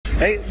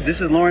Hey, this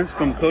is Lawrence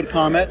from Code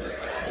Comet,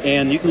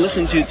 and you can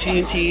listen to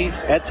TNT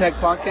EdTech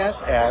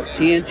podcast at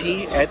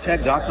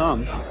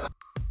tntedtech.com.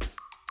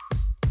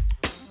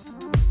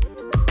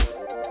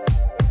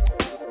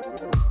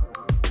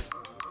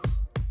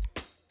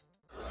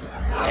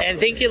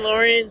 And thank you,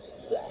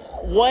 Lawrence.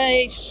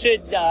 Why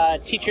should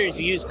teachers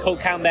use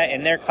CodeCombat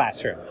in their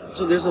classroom?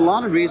 So there's a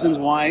lot of reasons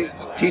why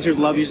teachers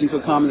love using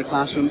CodeCombat in the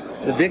classroom.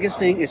 The biggest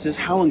thing is just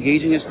how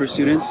engaging it is for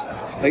students.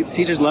 Like,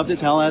 teachers love to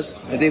tell us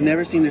that they've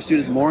never seen their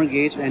students more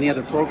engaged with any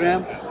other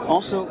program.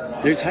 Also,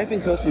 they're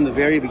typing code from the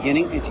very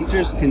beginning, and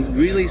teachers can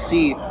really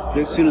see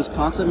their students'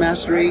 concept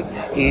mastery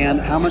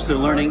and how much they're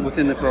learning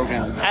within the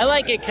program. I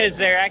like it because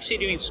they're actually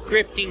doing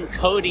scripting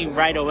coding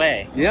right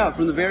away. Yeah,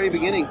 from the very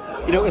beginning.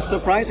 You know, it's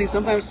surprising.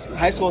 Sometimes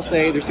high schools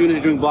say their students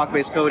are doing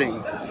block-based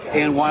coding.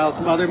 And while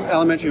some other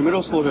elementary and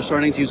middle schools are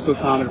starting to use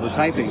CodeCombat for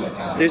typing,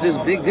 there's this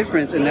big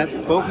difference, and that's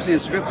focusing on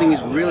scripting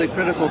is really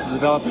critical to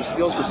develop their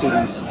skills for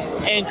students.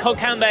 And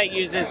CodeCombat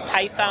uses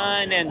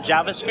Python and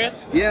JavaScript?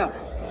 Yeah.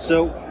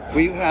 So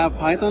we have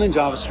Python and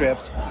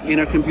JavaScript in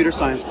our computer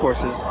science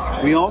courses.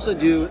 We also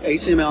do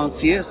HTML and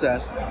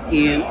CSS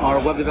in our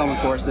web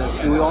development courses,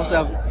 and we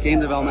also have game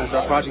development as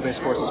our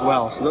project-based course as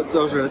well. So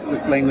those are the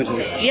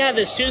languages. Yeah,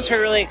 the students are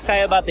really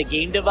excited about the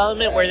game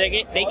development where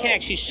they can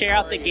actually share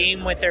out the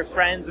game with their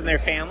friends and their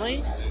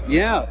family.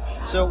 Yeah.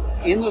 So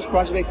in those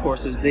project-based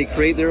courses, they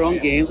create their own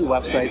games and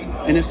websites,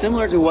 and it's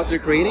similar to what they're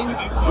creating,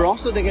 but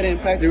also they get to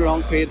impact their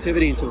own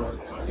creativity into it.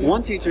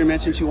 One teacher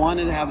mentioned she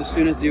wanted to have the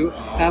students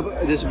have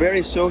this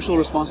very social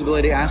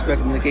responsibility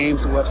aspect in the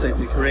games and websites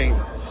they create.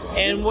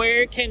 And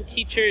where can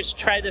teachers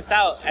try this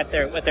out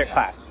with their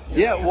class?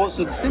 Yeah, well,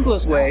 so the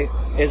simplest way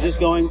is just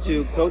going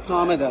to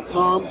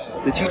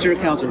codecomet.com. The teacher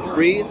accounts are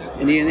free,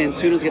 and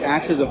students get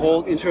access to the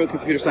whole intro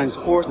computer science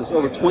course. It's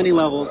over 20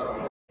 levels.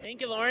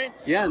 Thank you,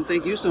 Lawrence. Yeah, and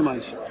thank you so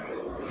much.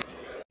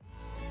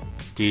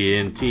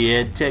 TNT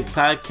EdTech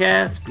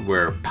Podcast,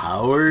 we're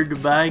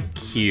powered by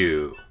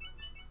Q.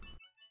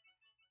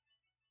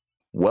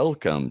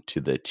 Welcome to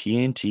the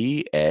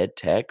TNT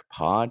EdTech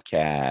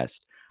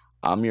Podcast.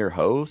 I'm your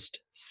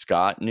host,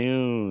 Scott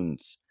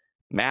Nunes.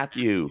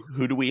 Matthew,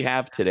 who do we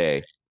have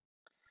today?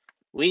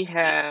 We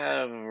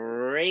have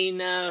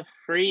Raina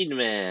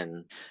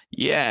Friedman.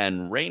 Yeah,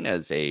 and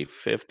Raina's a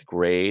 5th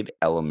grade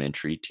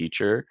elementary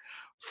teacher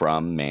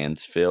from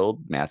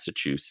Mansfield,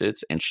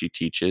 Massachusetts, and she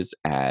teaches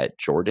at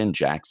Jordan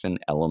Jackson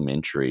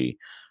Elementary.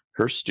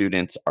 Her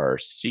students are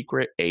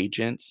secret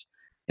agents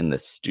in the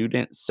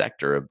student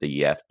sector of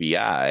the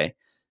FBI.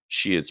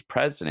 She is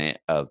president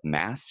of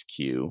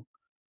MassQ.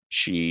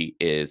 She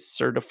is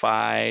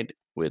certified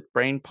with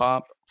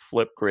BrainPop,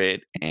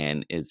 Flipgrid,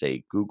 and is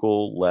a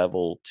Google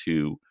Level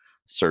 2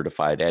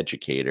 certified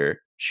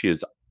educator. She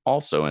is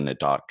also in a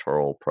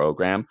doctoral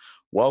program.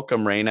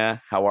 Welcome,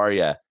 Raina. How are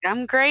you?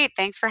 I'm great.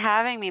 Thanks for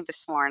having me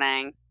this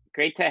morning.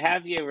 Great to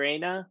have you,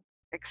 Raina.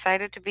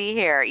 Excited to be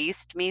here.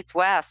 East meets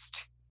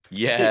West.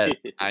 Yes,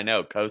 I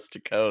know. Coast to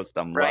coast.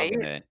 I'm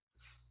loving it.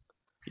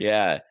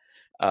 Yeah.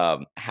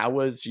 How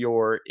was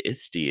your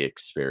ISTE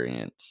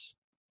experience?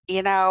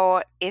 You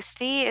know,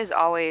 ISTE is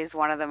always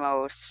one of the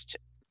most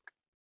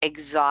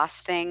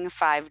exhausting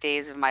 5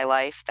 days of my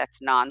life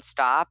that's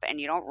nonstop, and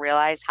you don't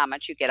realize how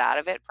much you get out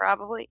of it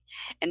probably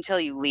until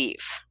you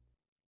leave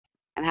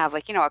and have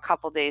a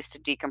couple days to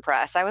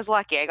decompress. I was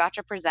lucky. I got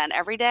to present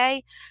every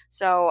day,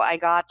 so I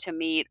got to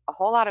meet a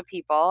whole lot of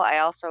people. I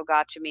also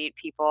got to meet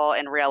people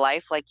in real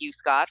life like you,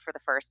 Scott, for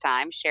the first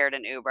time, shared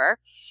an Uber.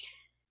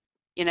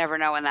 You never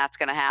know when that's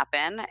going to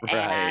happen. Right.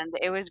 And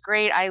it was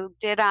great. I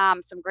did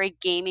some great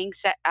gaming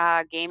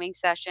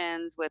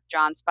sessions with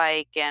John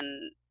Spike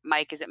and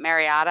Mike. Is it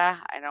Marietta?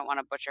 I don't want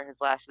to butcher his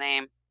last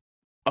name.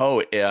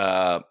 Oh,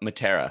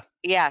 Matera.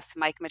 Yes,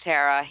 Mike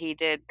Matera.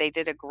 They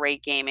did a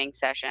great gaming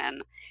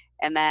session.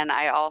 And then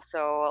I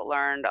also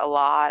learned a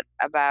lot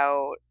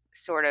about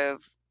sort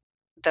of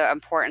the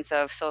importance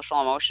of social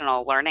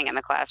emotional learning in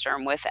the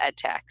classroom with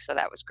EdTech. So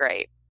that was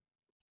great.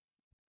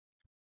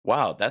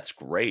 Wow, that's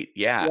great.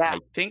 Yeah, Yeah. I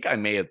think I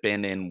may have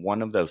been in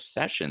one of those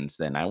sessions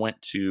then. I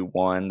went to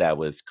one that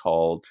was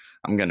called,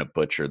 I'm going to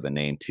butcher the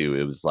name too.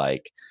 It was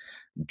like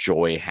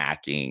Joy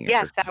Hacking.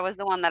 Yes, that was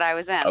the one that I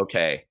was in.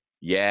 Okay.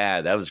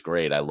 Yeah, that was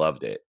great. I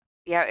loved it.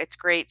 Yeah, it's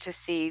great to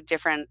see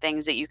different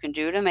things that you can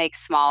do to make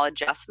small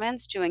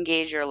adjustments to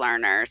engage your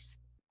learners.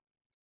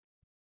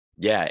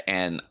 Yeah,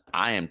 and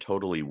I am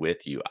totally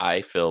with you.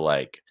 I feel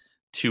like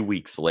 2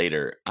 weeks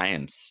later, I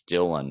am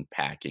still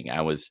unpacking.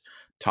 I was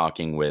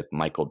talking with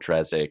Michael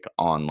Drezik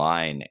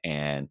online,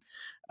 and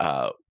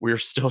we're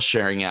still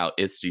sharing out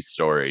ISTE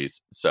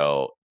stories.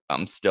 So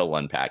I'm still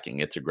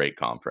unpacking. It's a great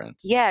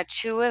conference. Yeah,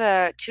 two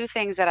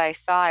things that I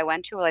saw, I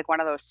went to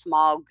one of those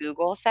small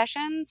Google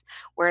sessions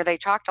where they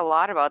talked a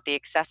lot about the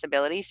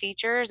accessibility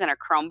features in a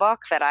Chromebook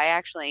that I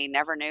actually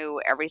never knew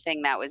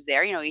everything that was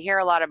there. You hear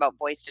a lot about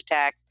voice to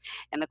text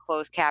and the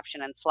closed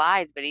caption and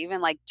slides, but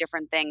even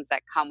different things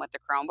that come with the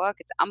Chromebook,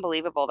 it's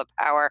unbelievable the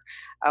power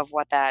of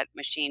what that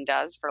machine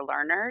does for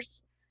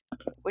learners,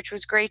 which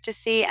was great to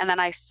see. And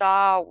then I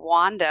saw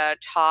Wanda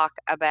talk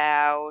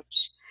about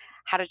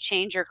how to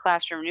change your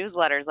classroom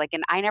newsletters. Like,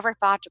 and I never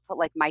thought to put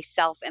like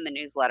myself in the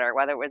newsletter,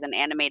 whether it was an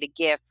animated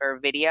GIF or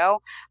video,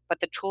 but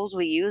the tools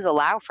we use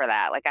allow for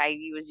that. Like, I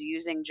was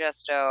using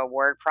just a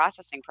word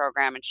processing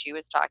program, and she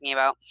was talking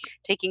about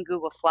taking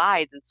Google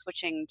Slides and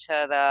switching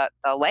to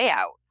the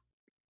layout.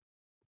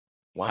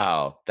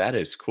 Wow, that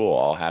is cool.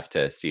 I'll have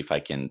to see if I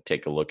can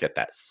take a look at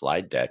that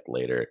slide deck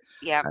later.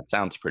 Yep. That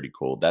sounds pretty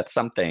cool. That's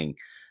something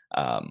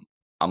um,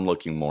 I'm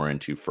looking more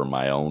into for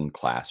my own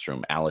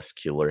classroom. Alice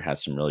Keeler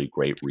has some really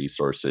great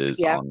resources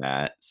Yep. on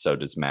that. So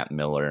does Matt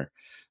Miller.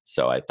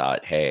 So I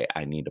thought, hey,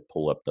 I need to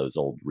pull up those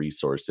old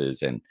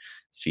resources and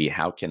see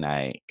how can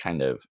I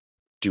kind of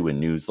do a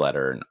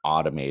newsletter and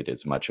automate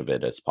as much of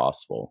it as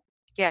possible.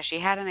 Yeah, she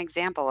had an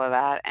example of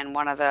that, and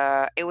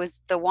it was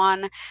the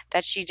one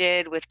that she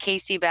did with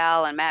Casey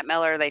Bell and Matt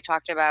Miller. They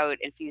talked about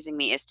infusing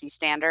the ISTE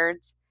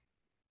standards,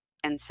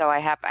 and so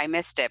I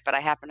missed it, but I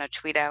happened to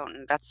tweet out,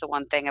 and that's the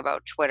one thing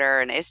about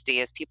Twitter and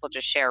ISTE is people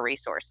just share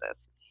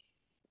resources.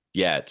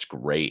 Yeah, it's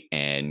great.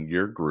 And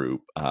your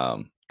group,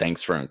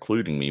 thanks for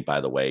including me,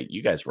 by the way.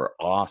 You guys were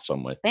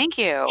awesome with Thank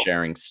you.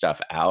 sharing stuff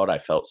out. I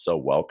felt so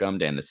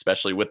welcomed. And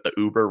especially with the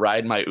Uber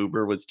ride, my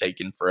Uber was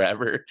taking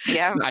forever.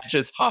 Yeah, And I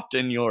just hopped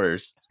in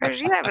yours.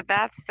 yeah, but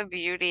that's the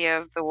beauty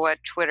of the what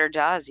Twitter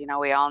does.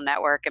 We all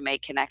network and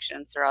make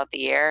connections throughout the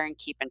year and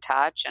keep in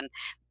touch and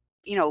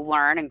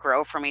learn and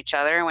grow from each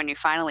other. And when you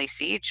finally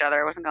see each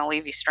other, I wasn't going to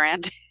leave you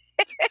stranded.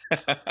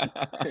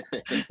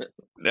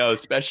 No,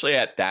 especially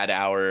at that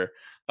hour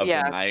of the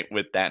Yes. night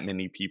with that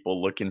many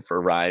people looking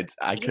for rides.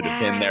 I could have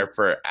been Yeah. there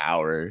for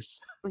hours.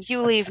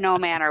 You leave no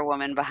man or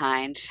woman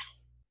behind.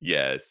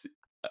 Yes.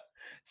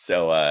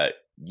 So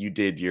you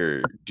did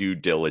your due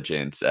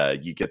diligence.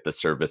 You get the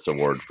service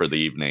award for the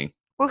evening.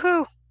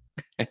 Woohoo.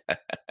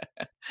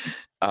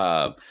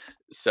 Uh,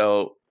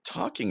 so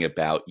talking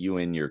about you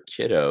and your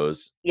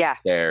kiddos Yeah.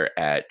 there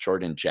at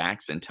Jordan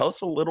Jackson, tell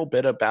us a little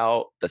bit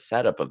about the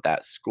setup of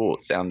that school.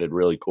 It sounded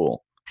really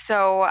cool.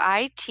 So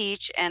I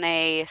teach in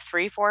a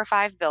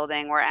 345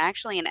 building. We're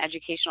actually an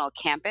educational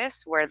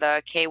campus where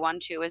the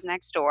K-1-2 is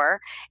next door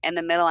and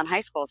the middle and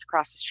high school is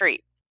across the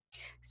street.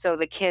 So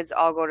the kids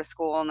all go to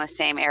school in the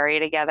same area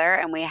together,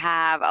 and we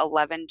have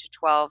 11 to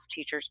 12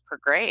 teachers per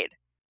grade,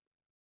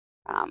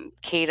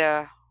 K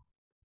to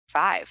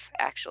 5,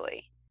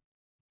 actually.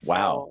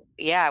 Wow. So,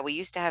 yeah, we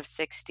used to have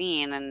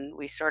 16 and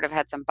we sort of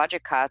had some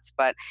budget cuts,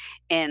 but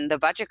in the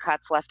budget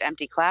cuts left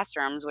empty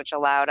classrooms, which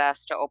allowed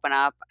us to open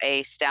up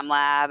a STEM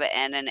lab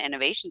and an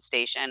innovation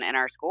station in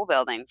our school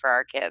building for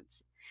our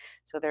kids.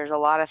 So there's a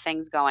lot of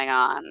things going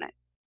on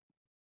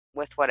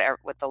with whatever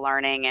with the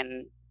learning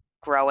and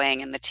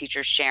growing and the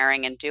teachers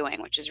sharing and doing,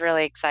 which is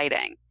really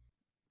exciting.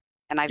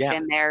 And I've Yeah.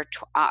 been there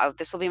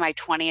this will be my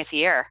 20th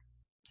year.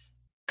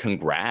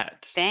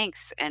 Congrats.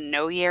 Thanks, and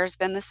no year's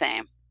been the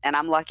same. And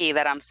I'm lucky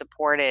that I'm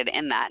supported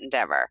in that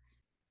endeavor.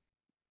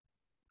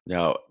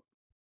 No,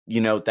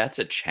 that's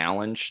a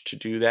challenge to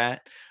do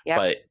that, Yep.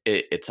 but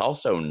it's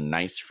also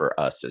nice for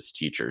us as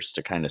teachers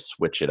to kind of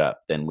switch it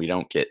up. Then we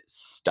don't get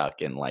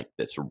stuck in like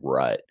this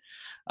rut.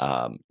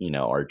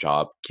 Our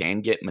job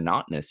can get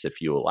monotonous if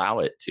you allow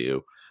it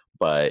to,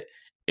 but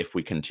if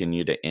we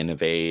continue to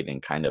innovate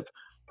and kind of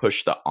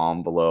push the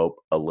envelope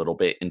a little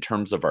bit in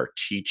terms of our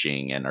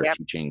teaching and our Yep.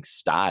 teaching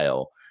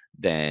style,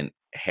 then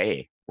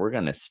hey, we're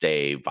going to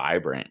stay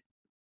vibrant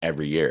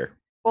every year.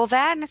 Well,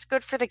 that and it's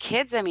good for the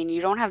kids. I mean,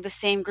 you don't have the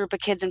same group of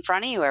kids in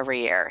front of you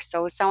every year.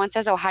 So if someone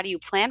says, "Oh, how do you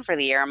plan for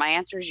the year?" And my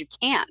answer is you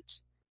can't.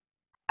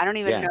 I don't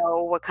even Yeah.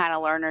 know what kind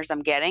of learners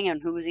I'm getting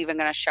and who's even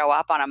going to show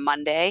up on a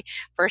Monday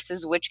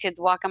versus which kids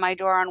walk in my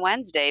door on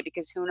Wednesday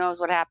because who knows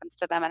what happens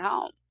to them at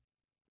home.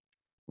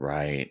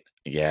 Right.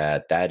 Yeah,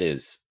 that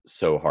is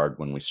so hard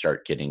when we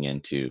start getting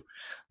into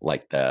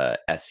like the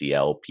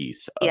SEL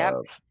piece Yep.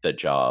 of the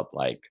job.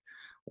 Like,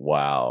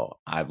 wow,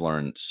 I've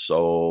learned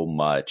so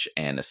much,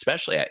 and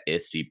especially at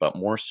ISTE, but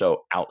more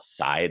so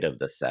outside of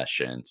the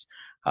sessions.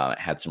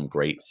 Had some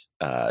great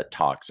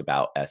talks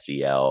about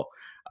SEL.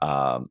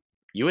 Um,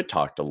 you had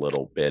talked a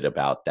little bit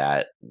about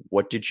that.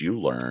 What did you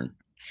learn?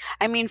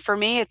 I mean, for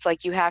me, it's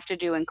like you have to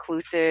do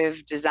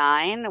inclusive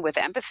design with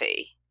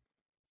empathy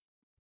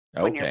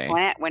Okay.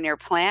 when you're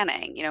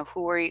planning.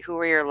 Who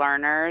are your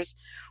learners?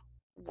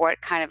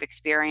 What kind of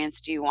experience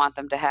do you want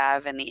them to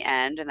have in the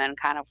end, and then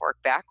kind of work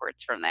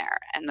backwards from there,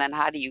 and then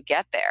how do you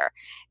get there?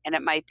 And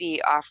it might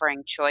be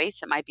offering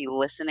choice, it might be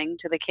listening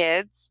to the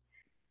kids.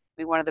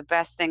 I mean, one of the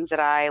best things that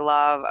I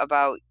love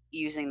about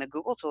using the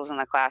Google tools in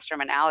the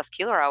classroom, and Alice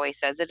Keeler always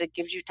says it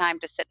gives you time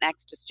to sit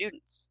next to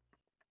students.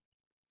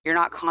 You're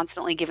not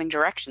constantly giving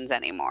directions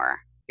anymore.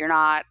 You're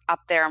not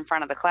up there in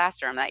front of the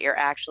classroom, that you're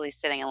actually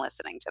sitting and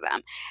listening to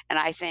them. And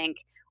I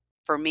think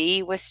for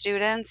me with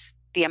students,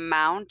 the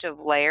amount of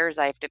layers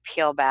I have to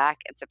peel back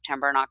in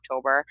September and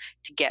October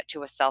to get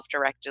to a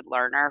self-directed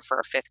learner for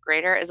a fifth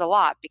grader is a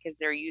lot because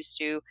they're used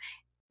to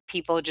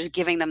people just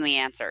giving them the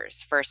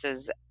answers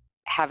versus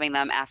having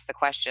them ask the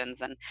questions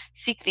and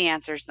seek the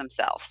answers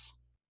themselves.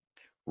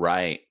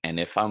 Right. And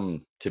if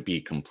I'm to be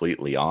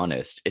completely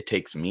honest, it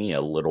takes me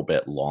a little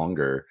bit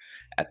longer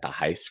at the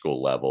high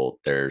school level.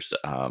 There's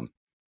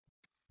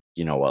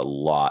a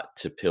lot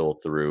to pill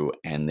through.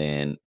 And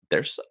then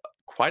there's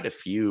quite a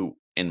few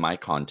in my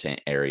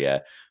content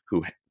area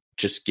who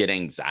just get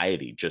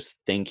anxiety just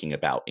thinking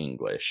about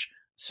English.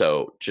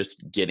 So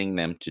just getting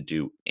them to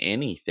do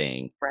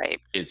anything Right.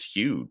 is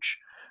huge.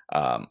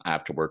 I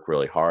have to work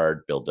really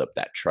hard, build up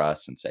that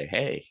trust, and say,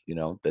 hey,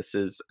 this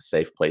is a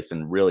safe place,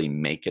 and really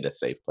make it a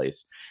safe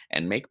place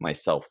and make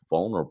myself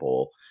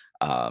vulnerable,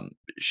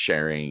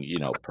 sharing,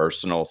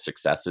 personal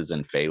successes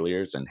and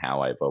failures and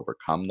how I've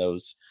overcome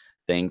those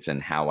things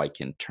and how I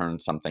can turn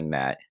something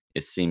that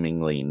is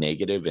seemingly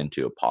negative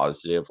into a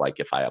positive. Like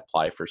if I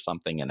apply for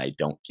something and I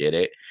don't get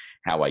it,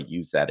 how I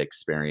use that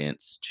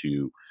experience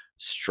to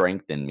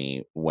strengthen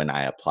me when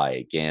I apply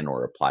again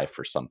or apply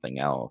for something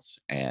else.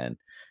 And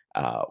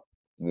uh,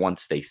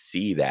 once they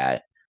see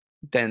that,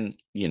 then,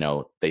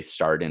 they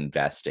start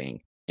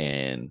investing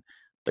in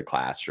the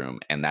classroom,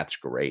 and that's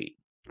great.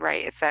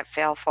 Right. It's that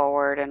fail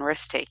forward and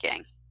risk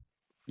taking.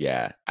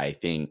 Yeah, I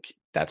think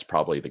that's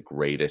probably the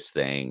greatest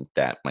thing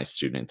that my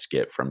students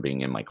get from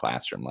being in my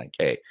classroom. Like,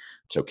 hey,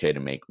 it's okay to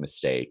make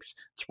mistakes.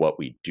 It's what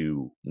we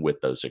do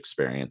with those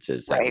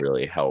experiences that Right.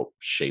 really help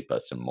shape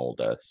us and mold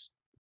us.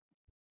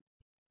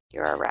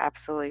 You are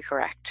absolutely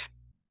correct.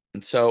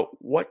 And so,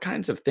 what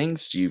kinds of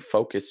things do you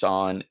focus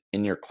on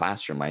in your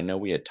classroom? I know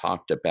we had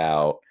talked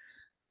about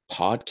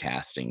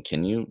podcasting.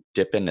 Can you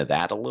dip into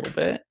that a little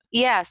bit?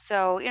 Yeah,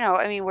 so,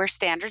 I mean, we're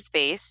standards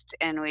based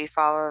and we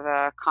follow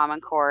the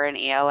Common Core in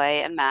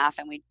ELA and math,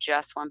 and we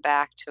just went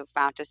back to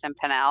Fountas and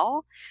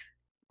Pinnell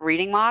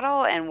reading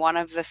model. And one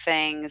of the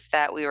things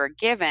that we were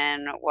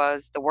given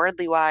was the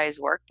Wordly Wise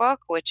workbook,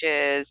 which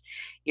is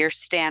your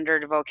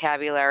standard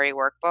vocabulary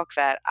workbook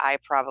that I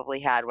probably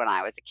had when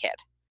I was a kid.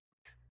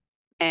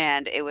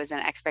 And it was an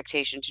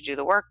expectation to do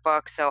the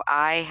workbook. So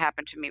I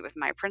happened to meet with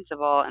my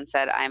principal and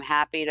said, I'm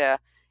happy to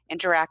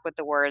interact with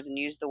the words and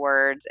use the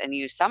words and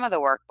use some of the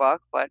workbook,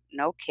 but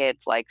no kid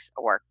likes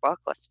a workbook.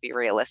 Let's be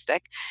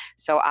realistic.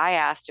 So I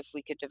asked if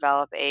we could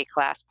develop a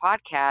class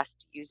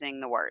podcast using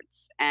the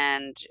words.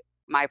 And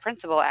my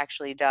principal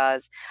actually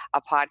does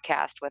a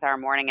podcast with our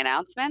morning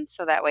announcements.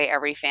 So that way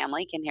every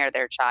family can hear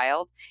their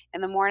child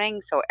in the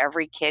morning. So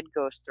every kid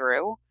goes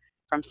through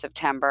from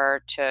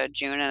September to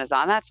June and is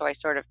on that. So I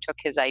sort of took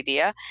his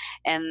idea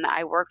and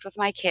I worked with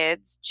my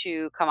kids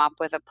to come up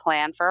with a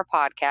plan for a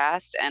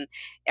podcast. And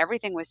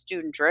everything was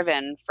student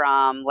driven,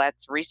 from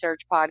let's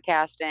research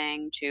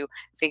podcasting to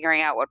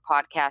figuring out what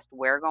podcast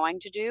we're going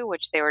to do,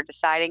 which they were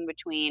deciding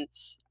between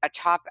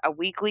a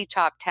weekly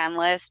top 10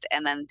 list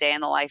and then day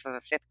in the life of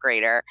a fifth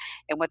grader.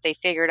 And what they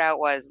figured out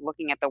was,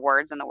 looking at the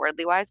words in the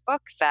Wordly Wise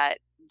book, that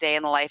day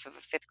in the life of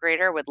a fifth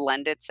grader would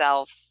lend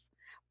itself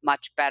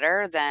much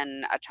better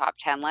than a top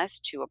 10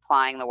 list to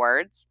applying the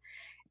words.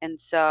 And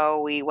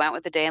so we went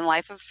with the day in the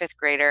life of a fifth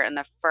grader. And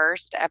the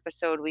first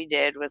episode we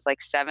did was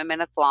like 7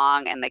 minutes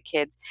long. And the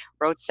kids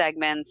wrote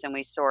segments and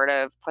we sort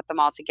of put them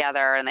all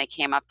together. And they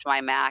came up to my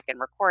Mac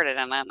and recorded.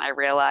 And then I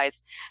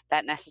realized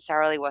that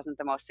necessarily wasn't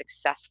the most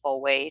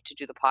successful way to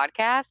do the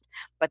podcast,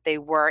 but they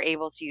were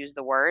able to use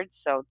the words.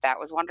 So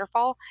that was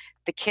wonderful.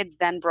 The kids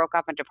then broke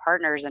up into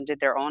partners and did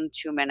their own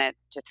 2 minute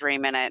to 3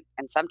 minute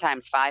and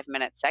sometimes 5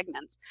 minute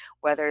segments,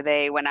 whether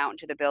they went out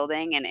into the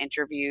building and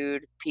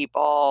interviewed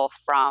people,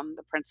 from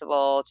the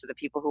principal to the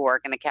people who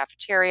work in the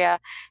cafeteria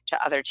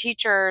to other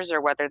teachers,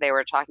 or whether they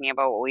were talking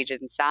about what we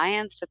did in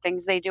science to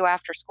things they do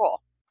after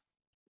school.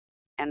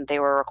 And they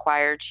were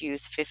required to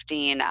use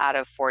 15 out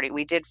of 40.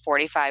 We did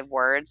 45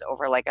 words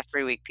over like a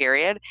 3-week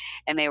period,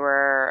 and they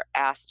were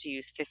asked to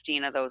use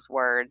 15 of those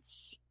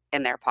words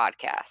in their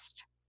podcast.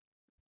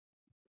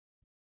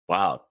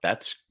 Wow,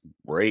 that's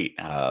great.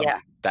 Yeah.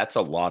 That's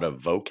a lot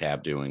of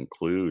vocab to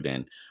include,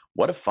 and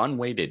what a fun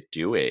way to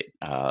do it.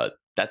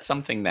 That's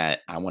something that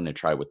I want to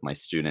try with my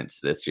students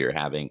this year,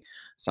 having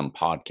some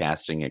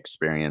podcasting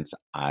experience.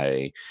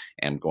 I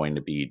am going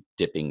to be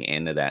dipping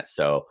into that.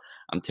 So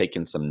I'm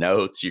taking some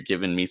notes. You're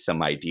giving me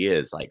some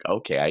ideas like,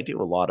 okay, I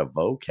do a lot of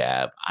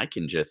vocab. I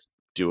can just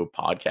do a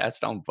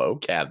podcast on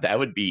vocab. That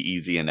would be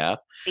easy enough.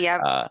 Yeah.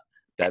 Uh,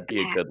 that'd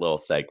be a good little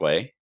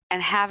segue.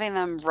 And having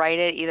them write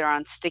it either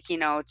on sticky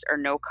notes or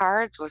note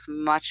cards was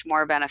much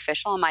more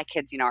beneficial. And my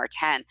kids, are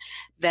 10,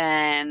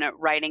 than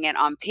writing it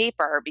on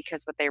paper,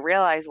 because what they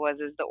realized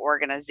is the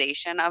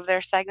organization of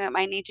their segment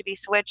might need to be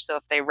switched. So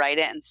if they write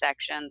it in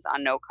sections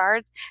on note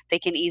cards, they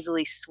can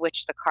easily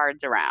switch the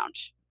cards around.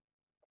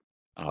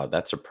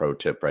 That's a pro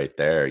tip right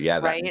there. Yeah,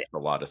 that Right. makes a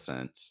lot of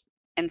sense.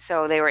 And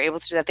so they were able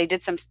to do that. They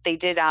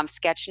did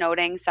sketch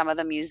noting. Some of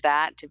them use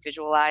that to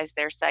visualize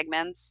their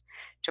segments,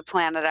 to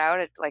plan it out.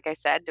 It, like I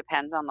said,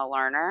 depends on the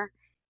learner.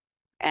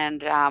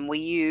 And we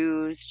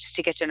used,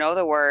 to get to know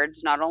the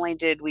words, not only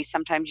did we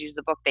sometimes use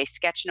the book, they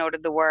sketch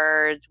noted the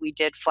words. We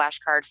did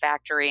Flashcard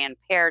Factory and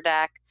Pear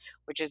Deck,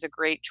 which is a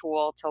great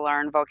tool to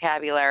learn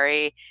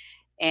vocabulary.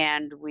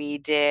 And we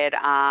did,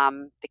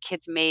 the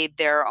kids made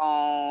their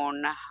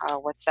own,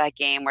 what's that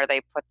game where they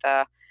put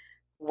the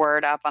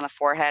word up on the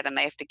forehead and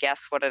they have to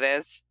guess what it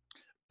is?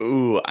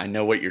 Ooh, I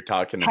know what you're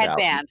talking about.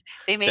 Headbands.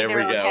 They made There their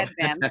we own go.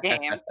 headband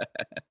game.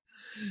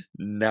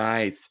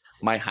 Nice.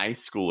 My high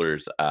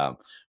schoolers,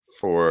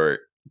 for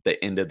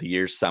the end of the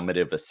year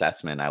summative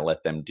assessment, I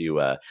let them do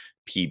a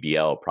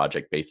PBL,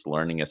 project based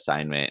learning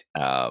assignment.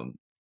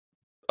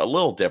 A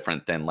little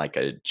different than like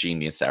a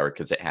Genius Hour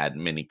because it had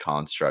many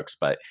constructs,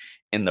 but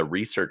in the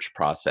research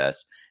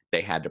process,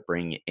 they had to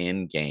bring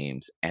in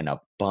games, and a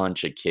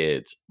bunch of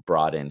kids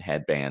brought in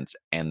headbands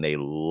and they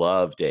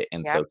loved it.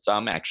 And Yep. so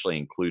some actually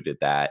included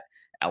that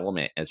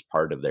element as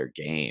part of their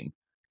game.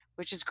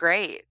 Which is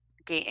great.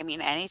 I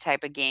mean, any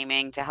type of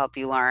gaming to help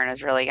you learn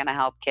is really going to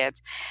help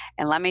kids.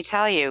 And let me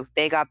tell you,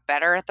 they got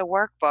better at the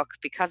workbook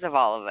because of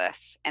all of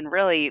this. And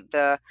really,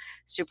 the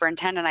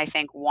superintendent, I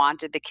think,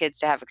 wanted the kids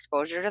to have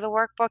exposure to the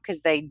workbook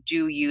because they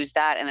do use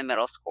that in the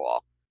middle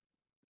school.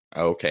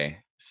 Okay.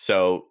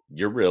 So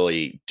you're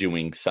really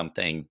doing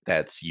something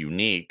that's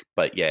unique,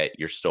 but yet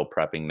you're still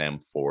prepping them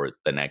for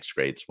the next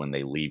grades when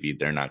they leave you.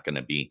 They're not going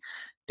to be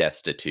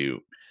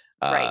destitute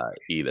Right.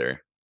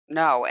 either.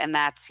 No, and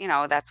that's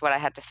what I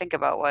had to think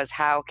about was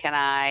how can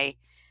I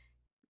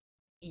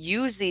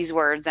use these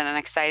words in an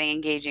exciting,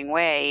 engaging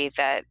way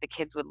that the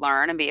kids would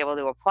learn and be able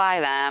to apply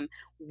them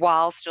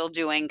while still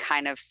doing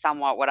kind of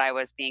somewhat what I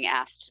was being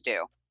asked to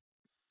do,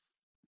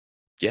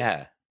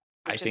 Yeah.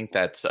 I which is think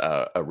that's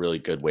a really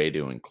good way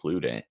to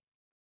include it.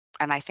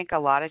 and I think a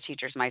lot of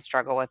teachers might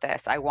struggle with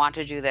this. I want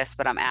to do this,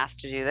 but I'm asked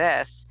to do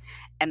this.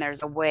 And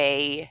there's a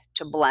way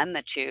to blend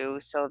the two.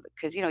 So,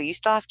 because, you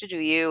still have to do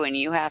you and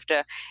you have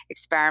to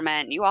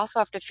experiment. You also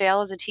have to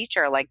fail as a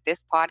teacher. Like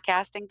this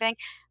podcasting thing,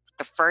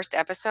 the first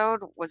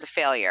episode was a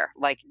failure,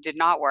 like, did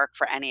not work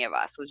for any of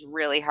us, it was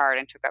really hard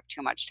and took up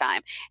too much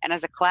time. And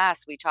as a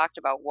class, we talked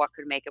about what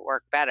could make it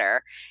work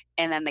better.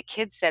 And then the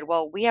kids said,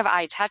 well, we have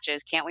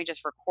iTouches. Can't we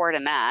just record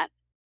in that?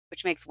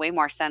 Which makes way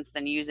more sense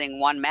than using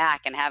one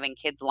Mac and having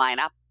kids line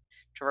up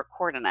to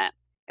record in it.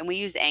 And we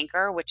use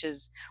Anchor, which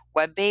is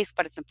web based,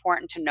 but it's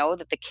important to know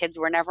that the kids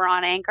were never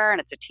on Anchor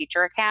and it's a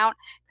teacher account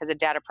because of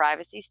data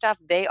privacy stuff.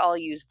 They all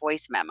use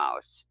voice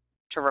memos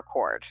to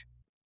record,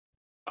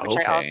 which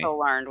I Okay. also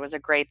learned was a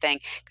great thing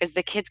because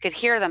the kids could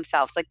hear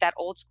themselves like that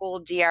old school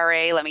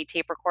DRA, let me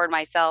tape record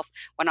myself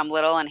when I'm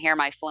little and hear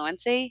my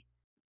fluency.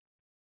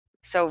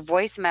 So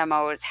voice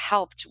memos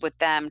helped with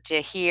them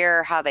to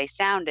hear how they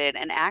sounded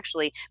and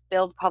actually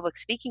build public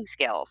speaking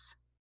skills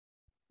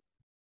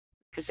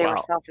because they were Wow.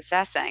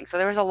 self-assessing. So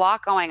there was a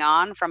lot going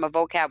on from a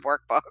vocab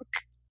workbook.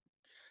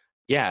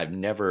 Yeah, I've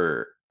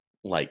never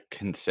like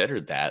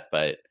considered that,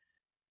 but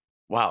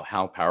wow,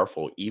 how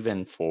powerful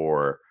even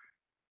for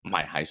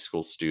my high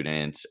school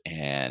students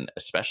and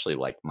especially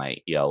like my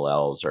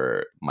ELLs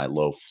or my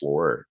low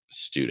floor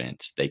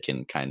students, they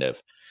can kind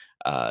of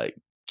uh,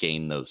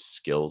 gain those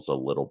skills a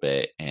little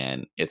bit.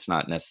 And it's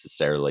not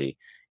necessarily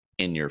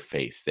in your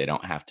face. They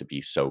don't have to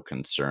be so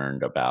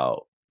concerned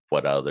about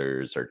what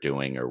others are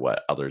doing or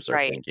what others are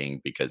Right,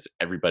 thinking because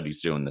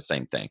everybody's doing the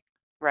same thing.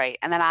 right.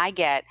 And then I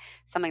get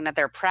something that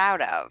they're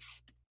proud of.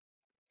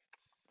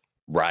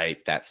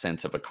 Right, that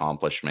sense of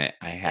accomplishment.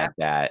 I Yep. had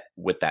that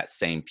with that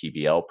same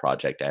PBL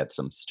project. I had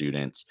some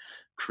students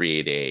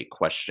create a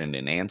question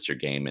and answer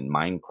game in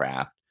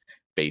Minecraft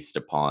based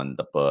upon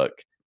the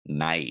book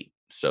Night.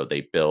 So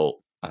they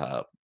built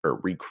or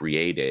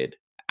recreated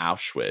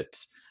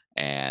Auschwitz,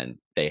 and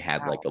they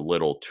had like Wow. a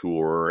little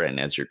tour. And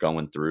as you're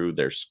going through,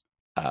 there's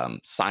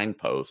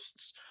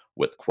signposts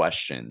with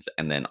questions,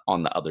 and then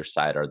on the other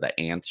side are the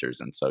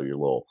answers. And so your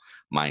little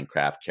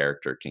Minecraft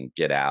character can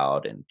get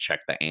out and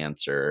check the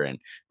answer. And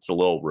it's a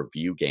little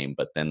review game,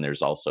 but then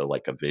there's also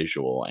like a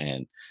visual,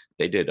 and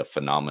they did a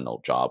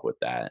phenomenal job with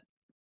that.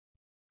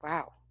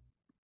 Wow.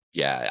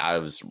 Yeah, I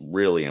was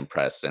really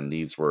impressed. And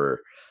these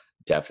were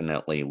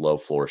definitely low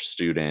floor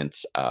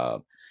students.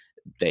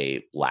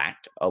 They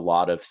lacked a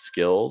lot of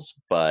skills,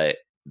 but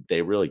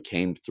they really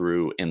came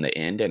through in the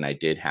end. And I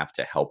did have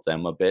to help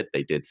them a bit.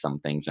 They did some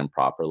things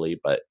improperly,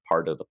 but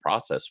part of the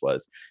process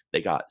was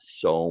they got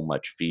so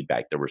much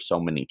feedback. There were so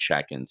many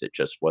check ins. It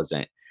just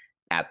wasn't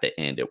at the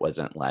end. It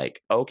wasn't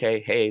like,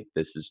 okay, hey,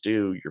 this is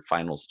due. Your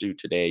final's due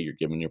today. You're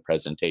giving your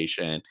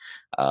presentation.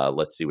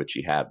 Let's see what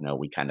you have. No,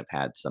 we kind of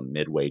had some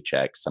midway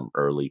checks, some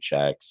early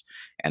checks,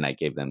 and I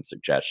gave them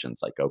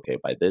suggestions like, okay,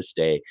 by this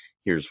day,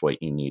 here's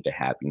what you need to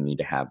have. You need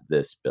to have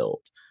this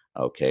built.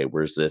 Okay,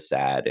 where's this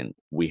at? And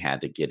we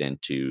had to get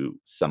into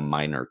some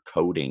minor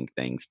coding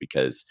things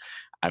because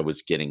I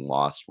was getting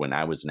lost when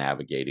I was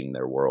navigating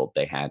their world.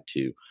 They had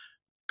to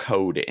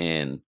code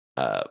in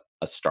a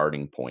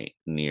starting point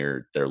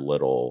near their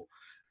little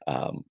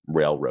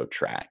railroad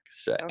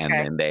tracks. And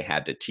Okay. then they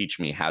had to teach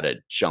me how to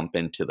jump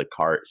into the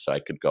cart so I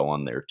could go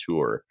on their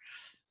tour.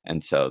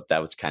 And so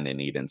that was kind of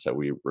neat. And so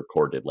we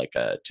recorded like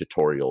a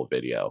tutorial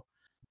video,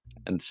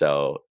 and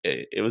so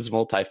it was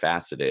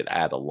multifaceted. I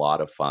had a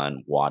lot of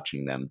fun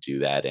watching them do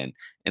that. And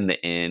in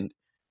the end,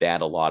 they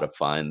had a lot of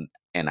fun.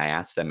 And I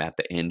asked them at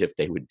the end if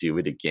they would do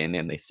it again.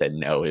 And they said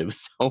no, it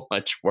was so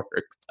much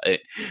work. But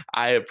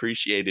I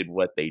appreciated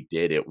what they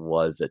did. It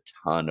was a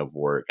ton of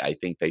work. I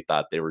think they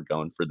thought they were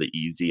going for the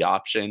easy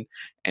option,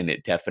 and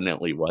it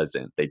definitely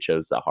wasn't. They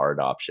chose the hard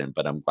option,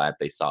 but I'm glad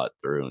they saw it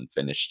through and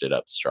finished it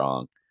up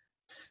strong.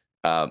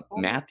 Well, and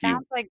it Matthew.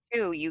 sounds like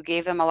too, you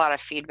gave them a lot of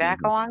feedback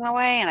Mhm. along the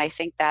way, and I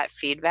think that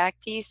feedback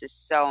piece is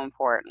so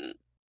important.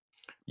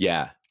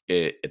 Yeah,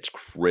 it's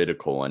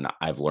critical, and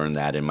I've learned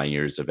that in my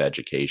years of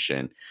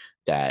education,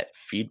 that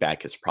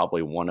feedback is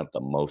probably one of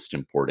the most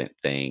important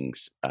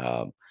things,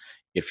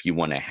 if you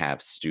want to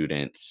have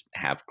students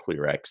have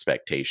clear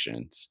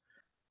expectations.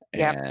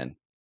 Yep. And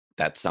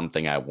that's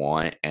something I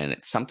want, and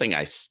it's something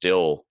I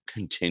still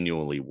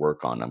continually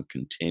work on. I'm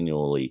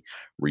continually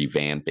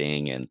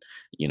revamping and,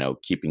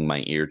 keeping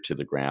my ear to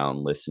the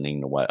ground,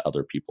 listening to what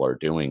other people are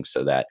doing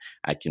so that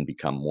I can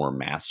become more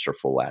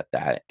masterful at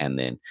that and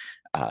then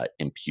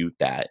impute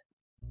that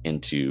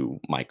into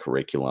my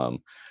curriculum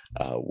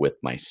with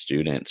my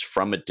students.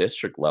 From a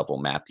district level,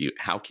 Matthew,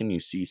 how can you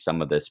see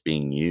some of this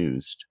being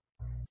used?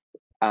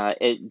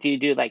 Do you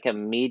do like a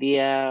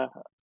media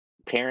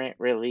parent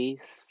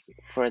release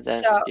for the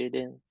So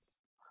students?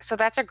 So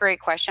that's a great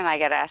question. I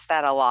get asked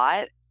that a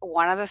lot.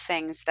 One of the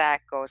things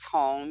that goes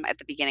home at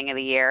the beginning of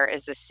the year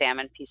is this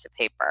salmon piece of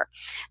paper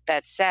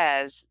that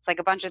says it's like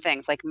a bunch of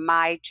things like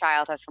my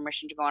child has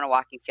permission to go on a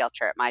walking field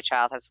trip. My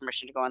child has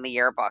permission to go in the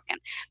yearbook and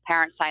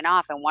parents sign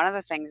off. And one of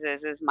the things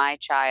is my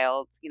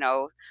child,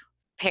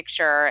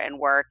 picture and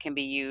work can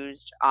be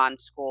used on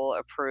school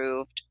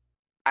approved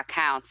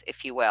accounts,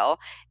 if you will,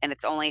 and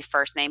it's only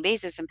first name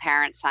basis and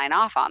parents sign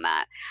off on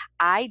that.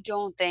 I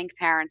don't think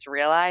parents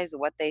realize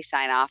what they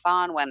sign off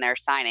on when they're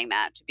signing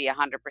that, to be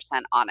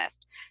 100%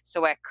 honest.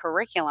 So at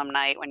curriculum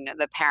night, when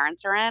the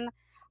parents are in,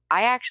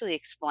 I actually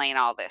explain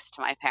all this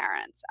to my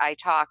parents. I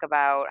talk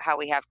about how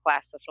we have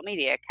class social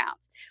media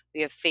accounts.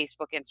 We have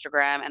Facebook,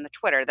 Instagram, and the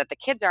Twitter that the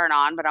kids aren't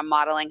on, but I'm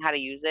modeling how to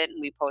use it,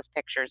 and we post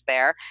pictures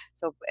there.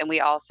 So, and we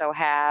also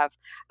have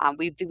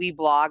we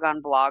blog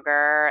on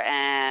Blogger,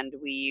 and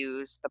we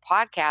use the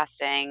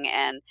podcasting.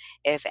 And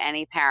if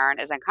any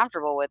parent is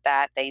uncomfortable with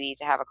that, they need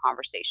to have a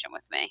conversation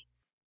with me.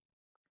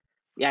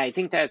 Yeah, I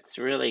think that's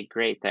really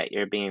great that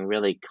you're being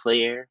really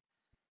clear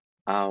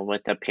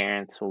with the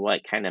parents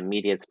what kind of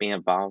media is being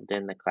involved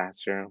in the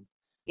classroom.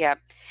 Yep.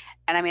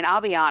 And I mean,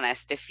 I'll be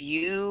honest, if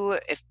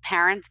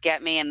parents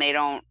get me and they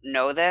don't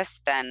know this,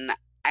 then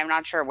I'm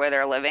not sure where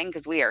they're living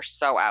because we are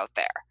so out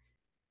there.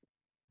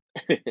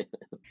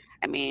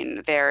 I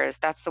mean,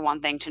 that's the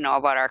one thing to know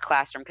about our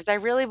classroom because I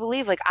really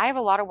believe like I have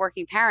a lot of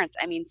working parents.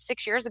 I mean,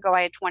 6 years ago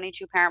I had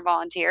 22 parent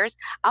volunteers.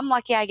 I'm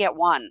lucky I get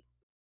one.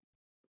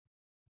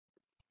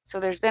 So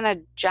there's been a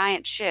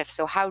giant shift.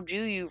 So how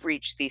do you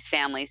reach these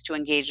families to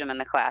engage them in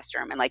the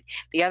classroom? And like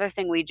the other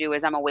thing we do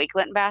is I'm a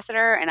Wakelet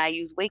ambassador and I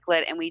use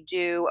Wakelet and we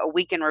do a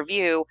week in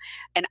review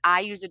and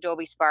I use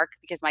Adobe Spark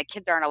because my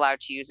kids aren't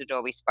allowed to use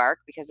Adobe Spark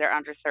because they're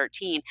under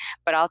 13,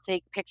 but I'll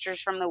take pictures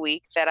from the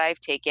week that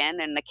I've taken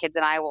and the kids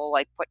and I will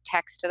like put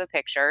text to the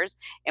pictures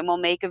and we'll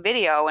make a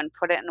video and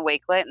put it in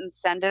Wakelet and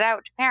send it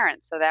out to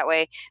parents so that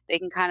way they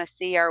can kind of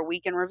see our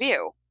week in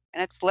review.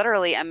 And it's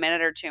literally a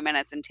minute or 2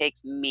 minutes and takes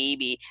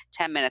maybe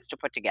 10 minutes to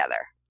put together.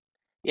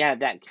 Yeah,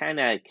 that kind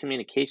of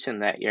communication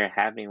that you're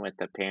having with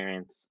the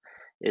parents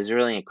is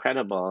really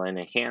incredible and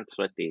enhanced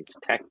with these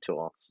tech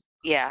tools.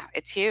 Yeah,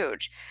 it's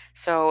huge.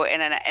 So in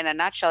a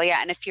nutshell,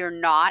 yeah. And if you're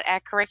not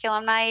at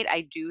curriculum night,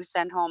 I do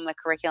send home the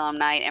curriculum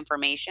night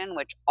information,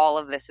 which all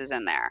of this is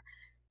in there.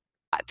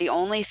 The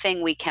only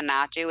thing we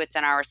cannot do, it's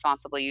in our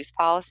responsible use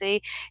policy,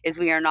 is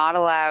we are not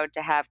allowed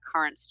to have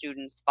current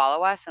students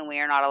follow us and we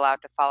are not allowed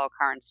to follow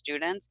current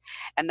students.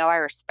 And though I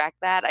respect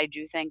that, I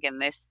do think in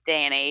this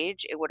day and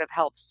age, it would have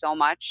helped so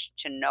much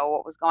to know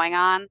what was going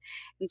on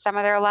in some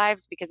of their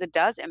lives because it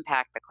does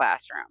impact the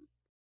classroom.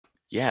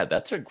 Yeah,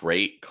 that's a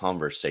great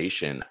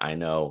conversation. I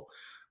know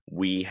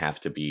we have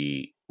to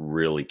be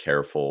really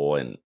careful,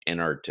 and in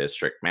our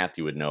district,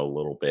 Matthew would know a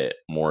little bit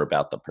more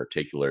about the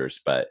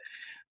particulars, but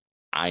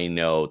I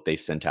know they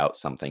sent out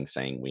something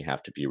saying we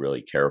have to be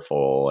really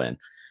careful. And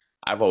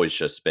I've always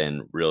just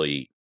been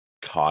really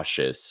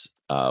cautious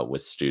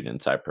with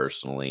students. I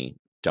personally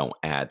don't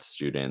add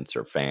students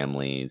or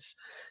families,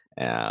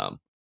 um,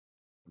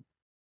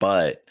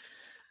 but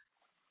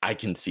I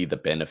can see the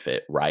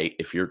benefit, right?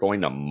 If you're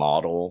going to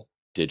model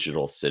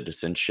digital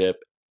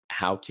citizenship,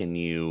 how can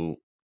you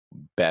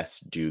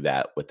best do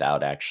that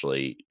without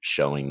actually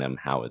showing them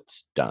how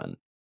it's done?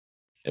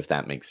 If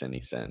that makes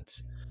any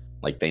sense.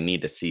 Like they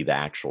need to see the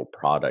actual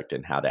product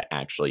and how to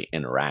actually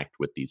interact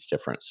with these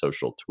different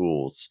social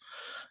tools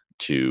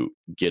to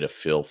get a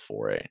feel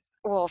for it.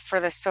 Well, for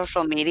the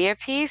social media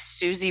piece,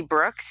 Susie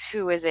Brooks,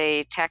 who is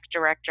a tech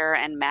director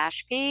and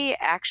Mashpee,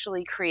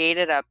 actually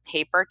created a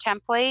paper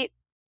template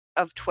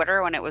of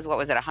Twitter when it was what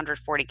was it,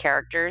 140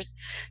 characters.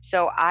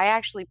 So I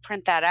actually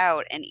print that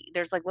out and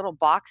there's like little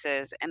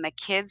boxes and the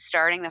kids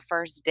starting the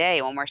first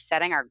day when we're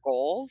setting our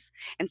goals,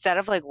 instead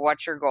of like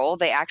what's your goal,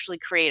 they actually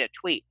create a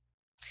tweet.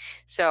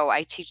 So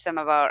I teach them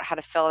about how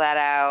to fill that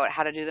out,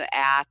 how to do the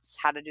ats,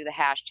 how to do the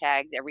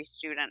hashtags. Every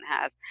student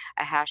has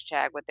a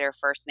hashtag with their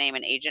first name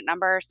and agent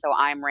number. So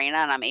I'm Raina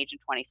and I'm agent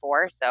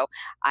 24. So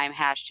I'm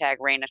hashtag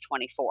Raina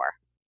 24.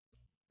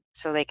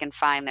 so they can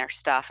find their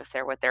stuff if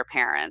they're with their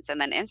parents. And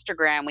then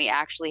Instagram, we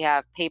actually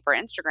have paper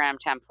Instagram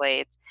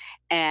templates.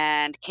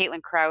 And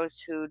Caitlin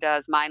Krause, who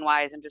does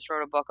MindWise and just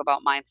wrote a book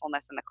about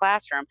mindfulness in the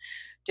classroom,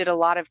 did a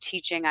lot of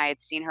teaching. I had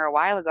seen her a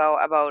while ago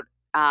about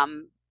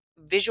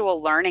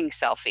visual learning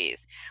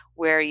selfies,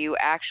 where you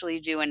actually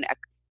do an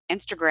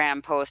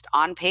Instagram post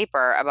on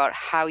paper about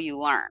how you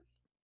learn.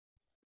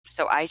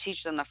 So I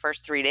teach them the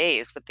first 3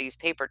 days with these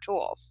paper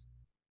tools.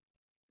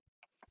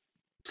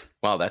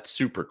 Wow, that's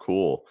super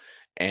cool.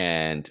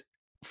 And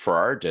for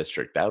our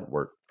district, that would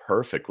work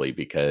perfectly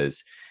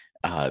because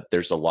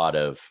there's a lot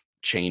of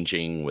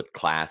changing with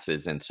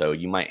classes. And so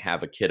you might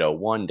have a kiddo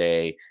one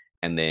day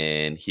and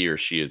then he or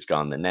she is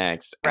gone the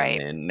next. And Right.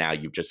 then now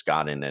you've just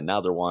gotten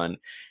another one.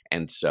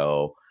 And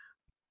so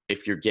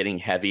if you're getting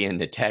heavy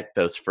into tech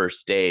those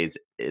first days,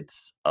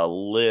 it's a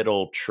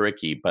little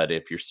tricky. But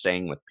if you're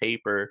staying with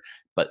paper,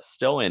 but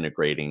still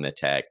integrating the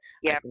tech,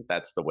 I Yep. think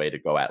that's the way to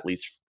go, at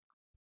least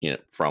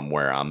from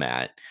where I'm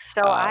at.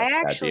 So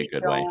That'd be a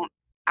good way.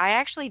 I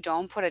actually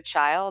don't put a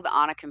child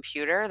on a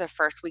computer the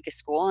first week of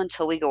school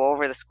until we go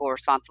over the school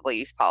responsible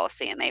use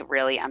policy and they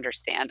really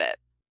understand it.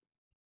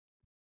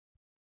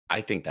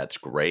 I think that's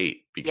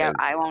great Yep, because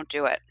I won't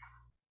do it.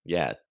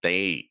 yeah,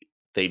 they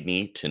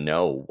need to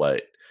know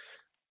what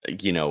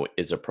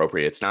is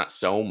appropriate. It's not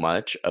so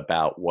much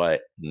about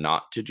what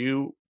not to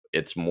do,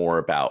 it's more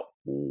about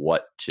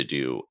what to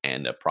do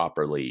and to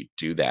properly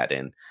do that.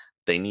 And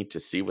they need to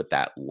see what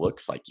that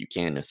looks like. You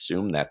can't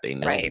assume that they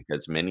know Right.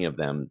 because many of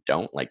them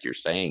don't, like you're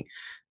saying.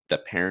 The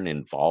parent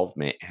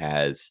involvement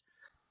has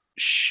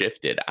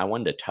shifted. I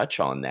wanted to touch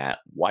on that.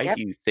 Why Yep.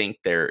 do you think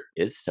there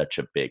is such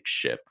a big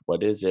shift?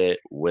 What is it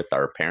with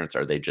our parents?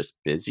 Are they just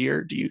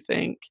busier, do you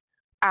think?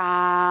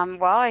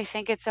 Well, I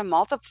think it's a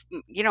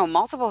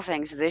multiple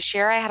things. This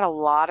year I had a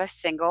lot of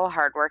single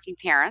hardworking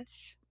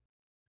parents.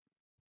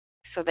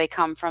 So they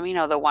come from,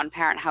 the one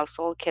parent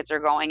household. Kids are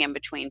going in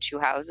between two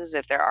houses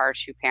if there are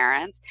two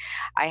parents.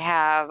 I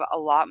have a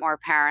lot more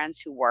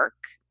parents who work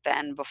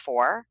than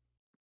before.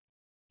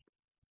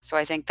 So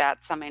I think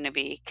that's something to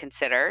be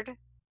considered.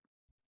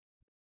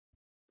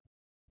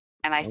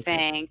 And I Okay.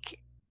 think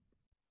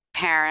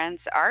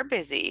parents are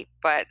busy,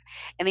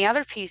 and the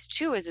other piece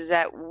too is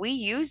that we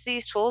use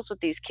these tools with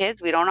these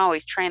kids. We don't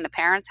always train the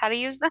parents how to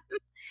use them.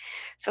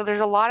 So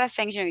there's a lot of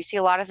things, you see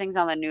a lot of things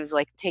on the news,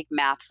 like take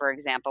math, for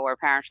example, where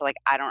parents are like,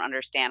 I don't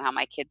understand how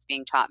my kid's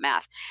being taught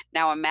math.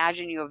 Now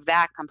imagine you have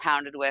that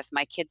compounded with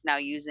my kid's now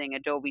using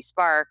Adobe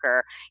Spark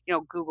or,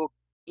 Google.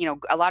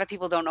 A lot of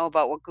people don't know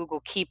about what Google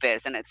Keep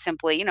is, and it's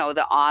simply,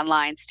 the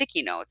online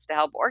sticky notes to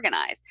help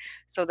organize.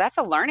 So that's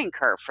a learning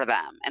curve for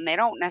them. And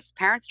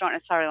parents don't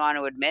necessarily want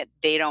to admit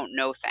they don't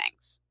know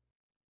things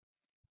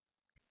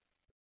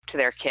to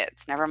their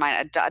kids. Never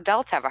mind,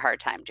 adults have a hard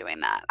time doing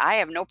that. I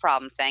have no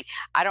problem saying,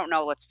 I don't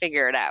know, let's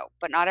figure it out.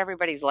 But not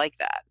everybody's like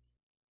that.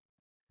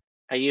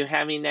 Are you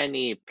having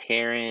any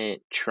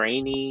parent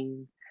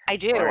training I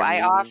do. or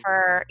meetings?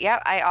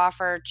 I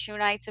offer 2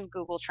 nights of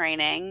Google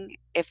training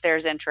if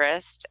there's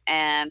interest,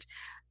 and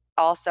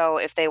also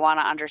if they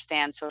wanna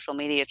understand social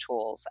media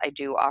tools, I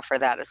do offer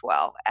that as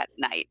well at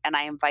night, and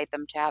I invite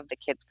them to have the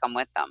kids come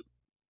with them.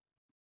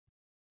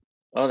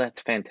 Oh,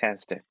 that's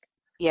fantastic.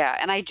 Yeah,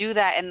 and I do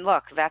that, and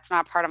look, that's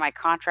not part of my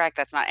contract,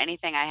 that's not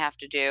anything I have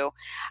to do.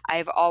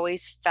 I've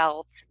always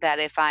felt that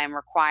if I'm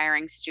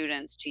requiring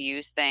students to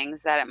use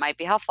things, that it might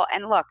be helpful,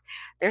 and look,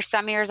 there's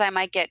some years I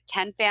might get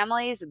 10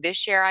 families,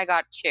 this year I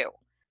got 2.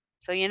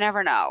 So you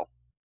never know.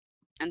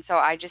 And so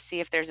I just see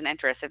if there's an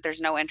interest. If there's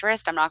no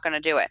interest, I'm not gonna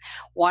do it.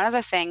 One of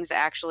the things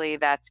actually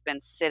that's been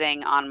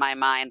sitting on my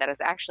mind that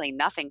has actually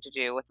nothing to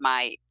do with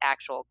my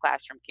actual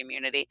classroom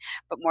community,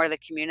 but more the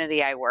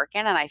community I work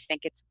in, and I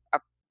think it's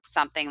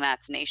something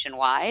that's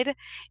nationwide,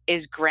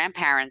 is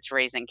grandparents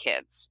raising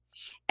kids.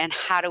 And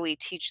how do we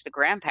teach the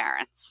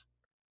grandparents?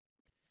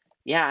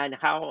 Yeah, and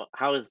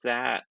how is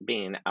that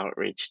being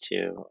outreach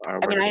to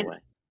or I mean, working with?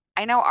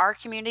 I know our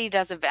community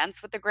does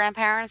events with the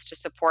grandparents to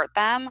support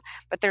them,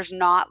 but there's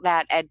not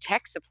that ed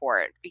tech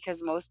support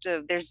because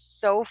there's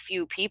so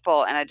few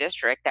people in a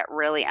district that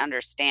really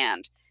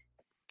understand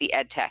the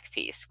ed tech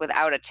piece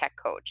without a tech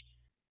coach.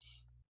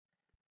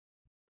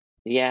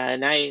 Yeah,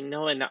 and I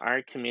know in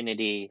our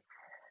community,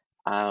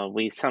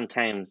 we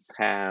sometimes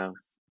have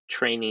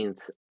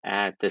trainings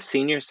at the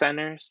senior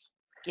centers,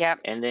 Yep,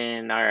 and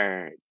then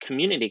our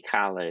community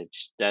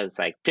college does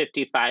like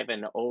 55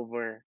 and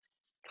over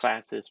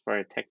classes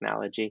for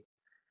technology.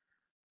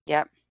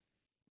 yep,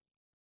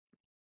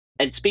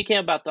 And speaking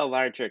about the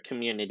larger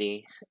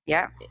community,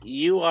 yep.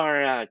 you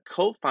are a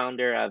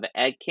co-founder of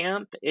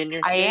EdCamp in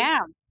your I state?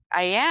 am.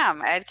 I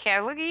am. Ed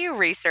Camp. Look at you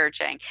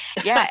researching.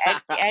 Yeah,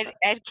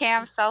 Ed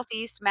Camp,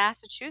 Southeast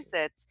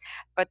Massachusetts.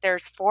 But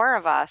there's four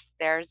of us.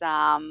 There's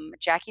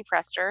Jackie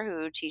Prester,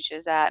 who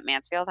teaches at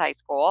Mansfield High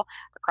School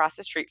across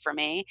the street from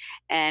me,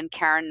 and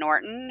Karen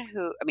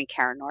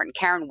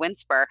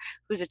Winsper,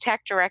 who's a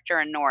tech director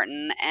in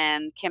Norton,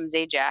 and Kim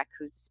Zajac,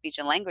 who's a speech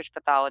and language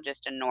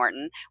pathologist in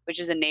Norton, which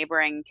is a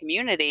neighboring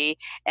community.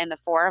 And the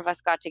four of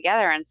us got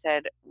together and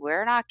said,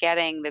 we're not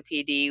getting the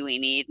PD we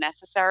need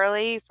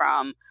necessarily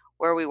from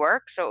where we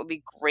work. So it would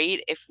be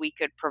great if we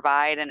could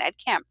provide an ed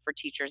camp for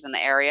teachers in the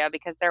area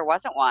because there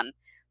wasn't one.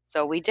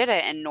 So we did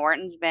it, and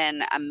Norton's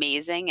been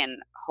amazing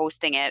and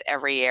hosting it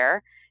every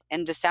year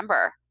in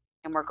December.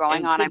 And we're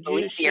going And on, I could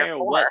believe, you year share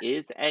four. what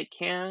is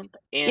EdCamp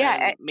Yeah,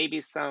 and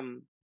maybe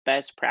some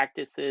best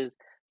practices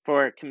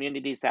for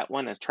communities that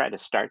want to try to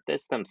start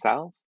this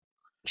themselves?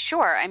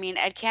 sure. I mean,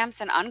 EdCamp's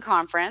an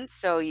unconference,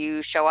 so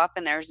you show up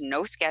and there's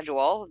no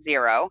schedule,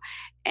 zero,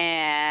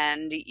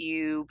 and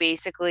you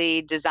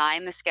basically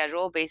design the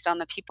schedule based on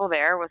the people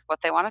there with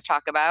what they want to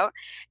talk about.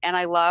 And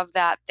I love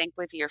that think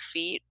with your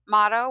feet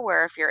motto,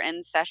 where if you're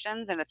in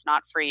sessions and it's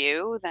not for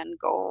you, then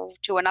go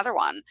to another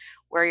one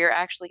where you're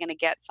actually going to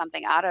get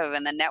something out of.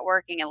 And the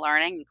networking and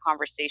learning and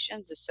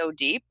conversations is so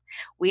deep.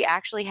 We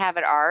actually have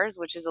at ours,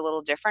 which is a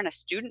little different, a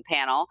student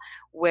panel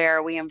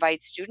where we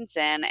invite students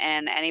in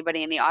and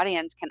anybody in the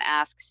audience can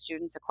ask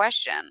students a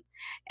question.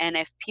 And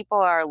if people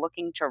are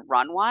looking to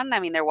run one, I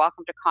mean, they're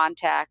welcome to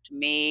contact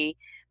me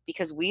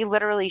because we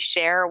literally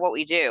share what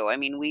we do. I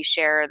mean, we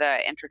share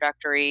the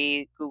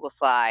introductory Google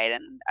slide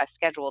and a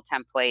schedule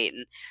template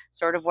and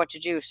sort of what to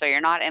do. So you're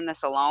not in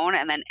this alone.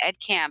 And then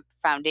EdCamp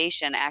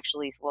Foundation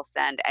actually will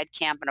send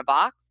EdCamp in a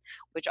box,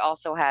 which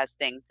also has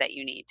things that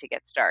you need to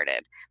get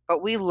started.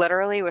 But we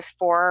literally was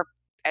four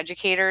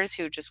educators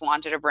who just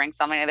wanted to bring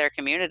something to their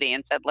community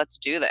and said, let's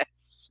do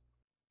this.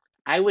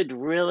 I would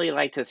really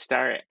like to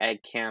start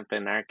EdCamp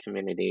in our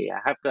community. I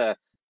have to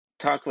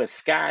talk with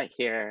Scott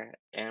here,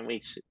 and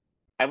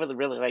I would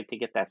really like to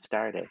get that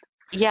started.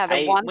 Yeah, the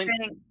I one went,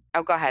 thing,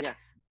 oh, go ahead. yeah.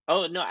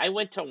 Oh, no, I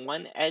went to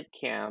one ed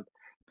camp,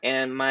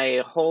 and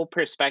my whole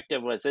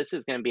perspective was this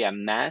is going to be a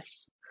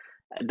mess.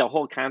 The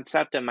whole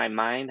concept in my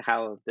mind,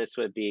 how this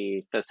would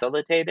be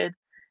facilitated.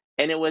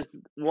 And it was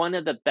one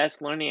of the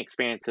best learning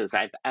experiences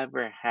I've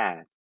ever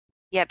had.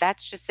 Yeah,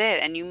 that's just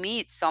it. And you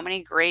meet so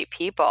many great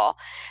people.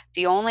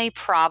 The only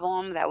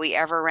problem that we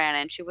ever ran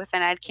into with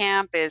an ed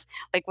camp is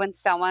like when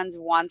someone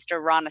wants to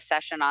run a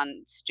session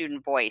on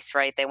student voice,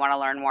 right? They want to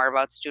learn more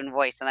about student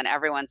voice. And then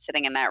everyone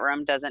sitting in that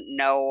room doesn't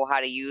know how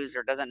to use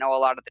or doesn't know a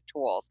lot of the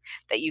tools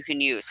that you can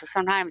use. So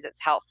sometimes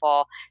it's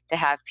helpful to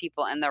have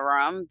people in the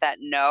room that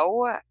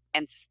know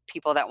and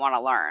people that want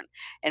to learn.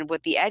 And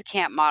with the ed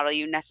camp model,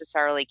 you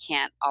necessarily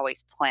can't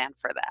always plan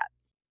for that.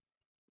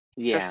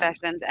 So Yeah.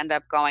 sessions end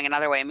up going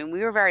another way. I mean, we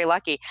were very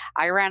lucky.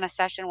 I ran a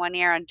session one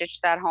year and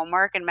ditched that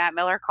homework, and Matt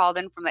Miller called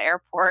in from the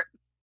airport.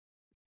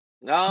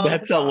 Oh,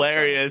 That's that's awesome.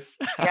 hilarious.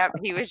 Yep,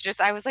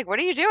 I was like, "What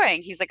are you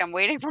doing?" He's like, "I'm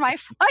waiting for my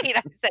flight."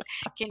 I said,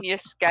 "Can you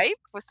Skype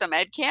with some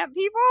ed camp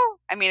people?"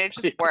 I mean, it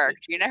just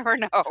worked. You never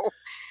know.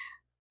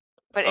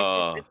 But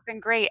Oh, it's been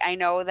great. I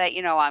know that,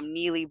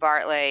 Neely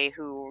Bartley,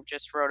 who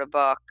just wrote a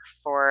book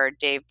for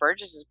Dave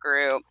Burgess's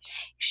group,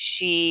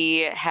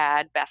 she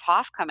had Beth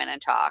Hoff come in and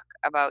talk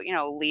about,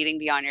 leading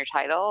beyond your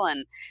title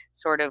and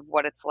sort of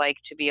what it's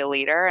like to be a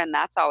leader. And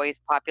that's always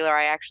popular.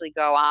 I actually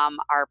go,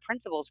 our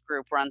principals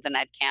group runs an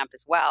ed camp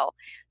as well.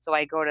 So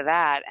I go to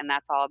that, and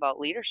that's all about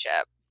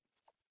leadership.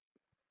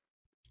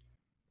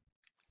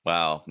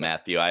 wow,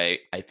 Matthew. I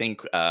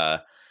think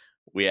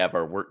we have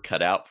our work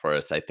cut out for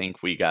us. I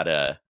think we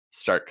gotta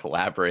start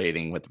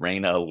collaborating with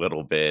Raina a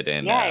little bit,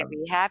 and Yeah, I'd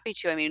be happy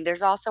to. I mean,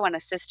 there's also an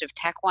assistive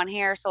tech one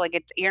here, so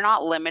like you're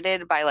not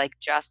limited by like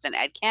just an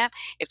ed camp.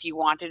 If you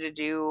wanted to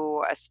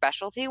do a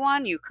specialty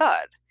one, you could.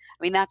 I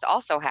mean, that's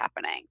also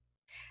happening.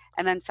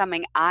 And then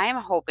something I'm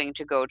hoping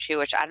to go to,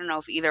 which I don't know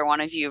if either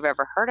one of you have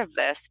ever heard of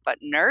this, but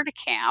Nerd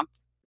Camp.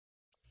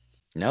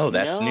 no,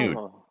 that's new.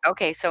 No.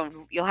 Okay, so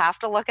you'll have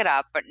to look it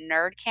up, but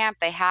Nerd Camp,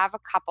 they have a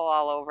couple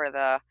all over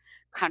the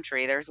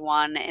country. There's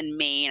one in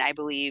Maine, I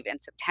believe, in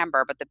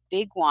September, but the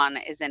big one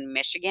is in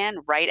Michigan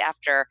right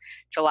after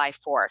July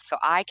 4th. So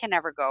I can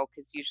never go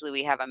because usually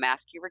we have a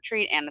Mascue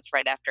retreat and it's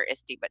right after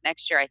ISTE, but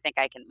next year I think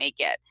I can make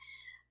it.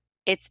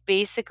 It's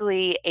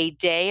basically a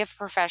day of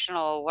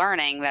professional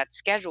learning that's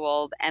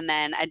scheduled and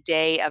then a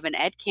day of an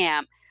ed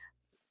camp,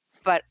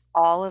 but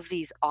all of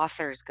these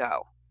authors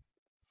go.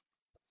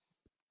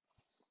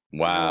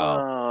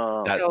 Wow,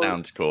 Whoa. that So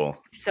sounds cool.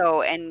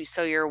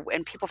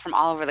 and people from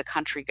all over the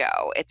country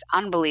go. It's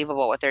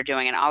unbelievable what they're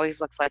doing and it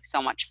always looks like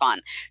so much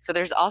fun. So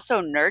there's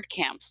also nerd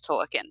camps to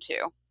look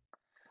into,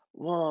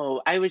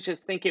 Whoa. I was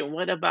just thinking,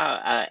 what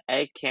about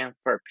egg camp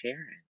for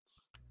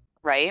parents?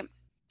 right?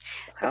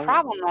 The Oh,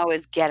 problem though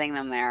is getting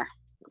them there.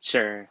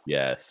 sure.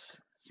 Yes.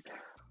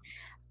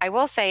 I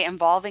will say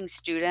involving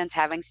students,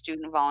 having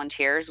student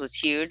volunteers was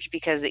huge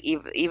because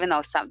even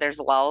though there's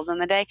lulls in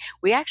the day,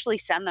 we actually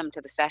send them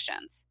to the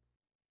sessions.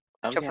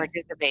 to Okay.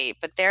 participate,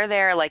 but they're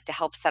there like to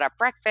help set up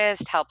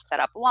breakfast, help set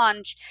up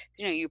lunch.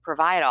 You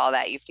provide all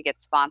that. You have to get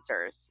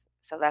sponsors.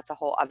 So that's a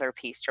whole other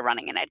piece to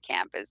running an ed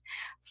camp is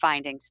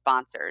finding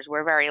sponsors.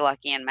 We're very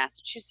lucky in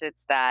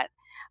Massachusetts that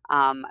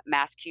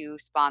MassQ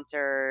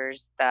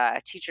sponsors, the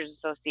Teachers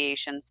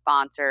Association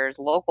sponsors,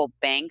 local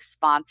banks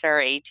sponsor,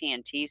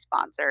 AT&T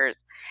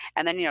sponsors,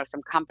 and then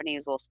some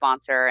companies will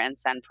sponsor and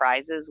send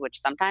prizes, which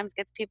sometimes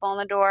gets people in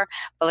the door.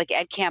 But like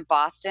Ed Camp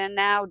Boston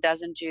now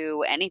doesn't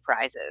do any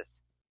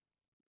prizes,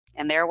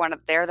 and they're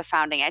the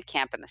founding ed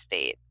camp in the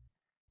state,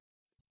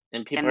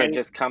 And people and are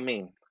just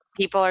coming.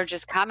 people are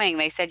just coming.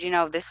 They said,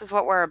 this is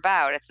what we're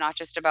about. It's not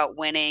just about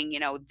winning,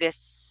 this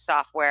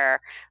software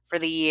for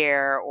the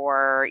year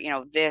or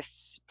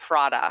this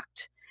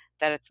product,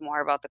 that it's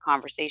more about the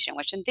conversation,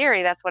 which in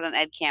theory that's what an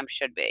ed camp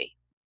should be.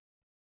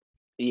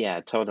 Yeah,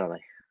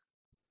 totally.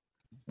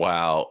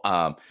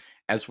 Wow.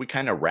 As we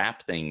kind of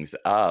wrap things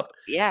up,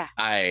 Yeah.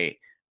 I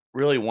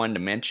really wanted to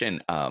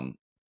mention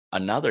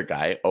another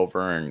guy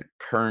over in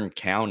Kern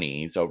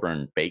County. He's over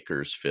in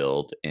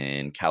Bakersfield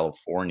in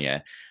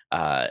California.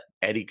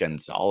 Eddie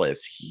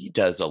Gonzalez. He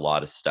does a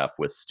lot of stuff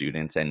with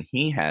students, and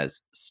he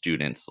has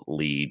students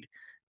lead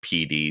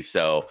PD.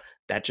 So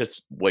that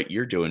just what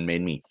you're doing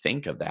made me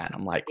think of that.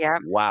 I'm like, Yeah.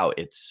 wow,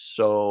 it's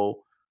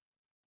so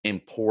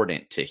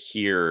important to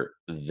hear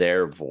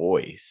their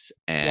voice,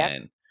 Yep.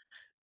 and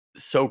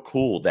so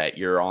cool that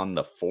you're on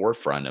the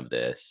forefront of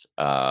this.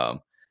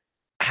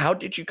 How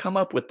did you come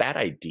up with that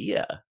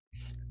idea?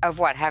 Of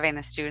what, having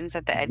the students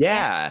at the ed camp?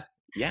 Yeah,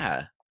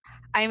 yeah.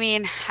 I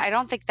mean, I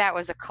don't think that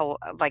was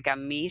like a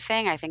me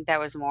thing. I think that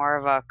was more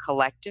of a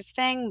collective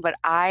thing, but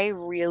I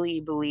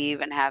really believe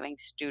in having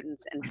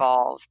students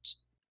involved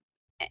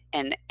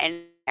in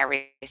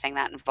everything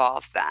that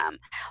involves them.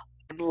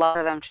 I'd love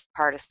for them to be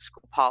part of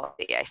school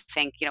policy. I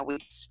think, we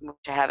just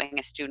moved to having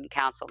a student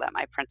council that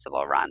my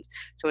principal runs.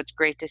 So it's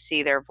great to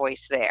see their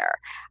voice there.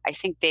 I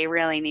think they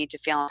really need to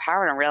feel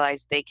empowered and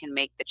realize they can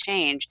make the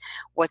change.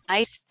 What's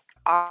nice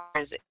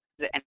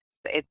and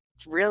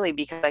it's really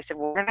because I said,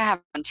 well, we're going to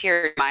have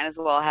volunteers. Might as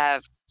well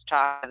have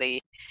talk to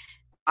the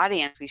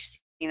audience. We've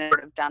seen it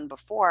sort of done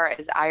before.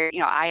 Is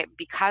I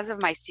because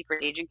of my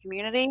secret agent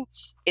community,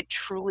 it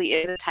truly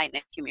is a tight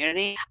knit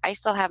community. I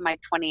still have my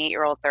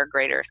 28-year-old third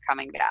graders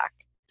coming back.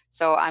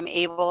 So I'm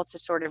able to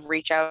sort of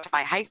reach out to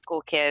my high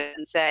school kids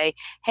and say,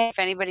 hey, if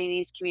anybody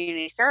needs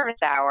community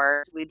service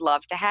hours, we'd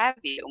love to have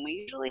you. And we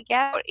usually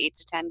get about 8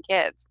 to 10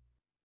 kids.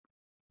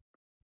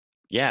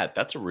 Yeah,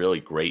 that's a really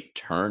great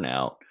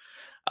turnout.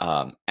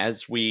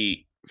 As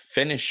we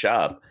finish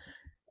up,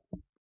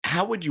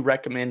 how would you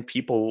recommend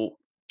people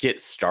get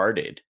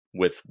started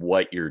with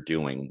what you're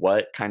doing?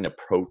 What kind of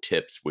pro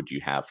tips would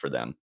you have for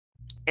them?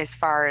 As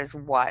far as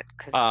what?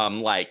 Because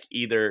Like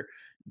either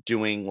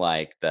doing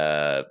like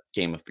the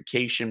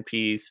gamification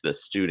piece, the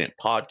student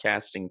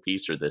podcasting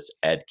piece, or this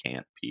ed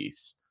camp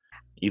piece.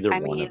 Either I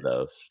one mean, of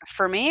those.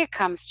 for me, it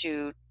comes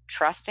to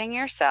trusting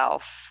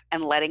yourself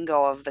and letting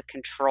go of the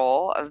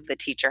control of the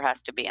teacher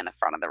has to be in the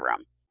front of the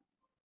room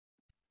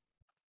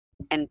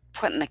and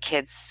putting the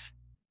kids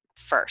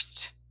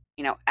first,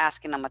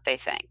 asking them what they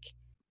think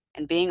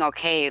and being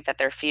okay that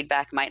their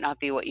feedback might not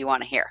be what you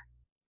want to hear,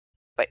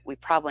 but we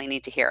probably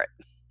need to hear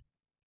it.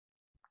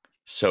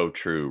 So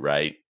true,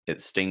 right? It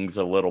stings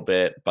a little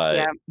bit,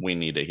 Yeah. but we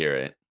need to hear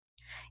it.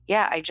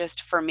 Yeah.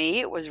 For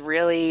me, it was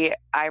really,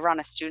 I run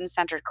a student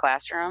centered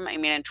classroom. I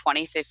mean, in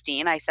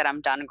 2015, I said,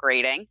 I'm done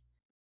grading.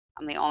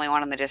 I'm the only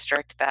one in the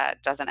district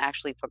that doesn't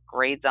actually put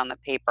grades on the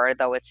paper,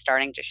 though it's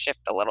starting to shift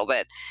a little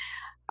bit.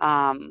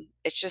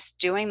 It's just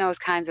doing those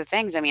kinds of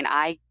things. I mean,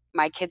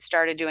 my kids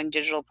started doing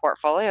digital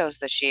portfolios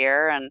this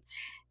year, and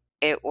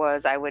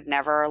I would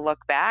never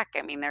look back.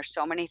 I mean, there's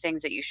so many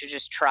things that you should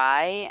just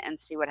try and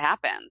see what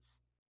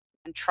happens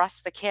and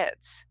trust the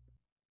kids.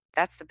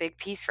 That's the big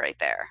piece right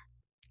there.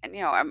 And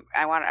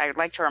I'd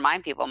like to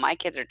remind people my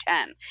kids are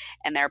 10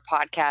 and they're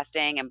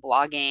podcasting and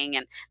blogging,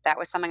 and that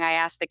was something I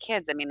asked the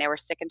kids. I mean, they were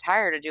sick and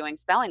tired of doing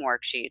spelling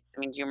worksheets. I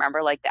mean, do you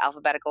remember like the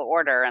alphabetical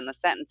order and the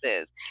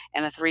sentences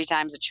and the 3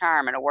 times a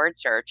charm and a word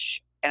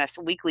search and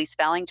a weekly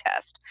spelling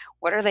test?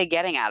 What are they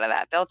getting out of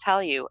that? They'll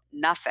tell you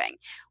nothing.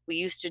 We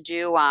used to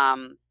do I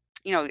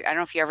don't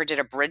know if you ever did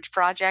a bridge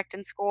project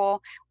in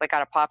school, like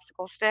out of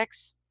popsicle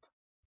sticks.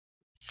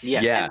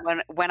 Yes. Yeah.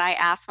 And when I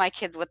asked my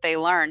kids what they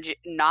learned,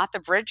 not the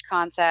bridge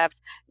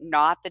concepts,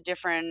 not the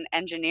different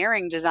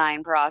engineering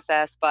design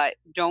process, but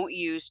don't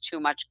use too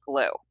much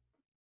glue.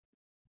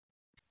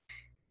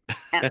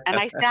 And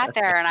I sat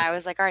there and I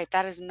was like, all right,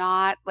 that's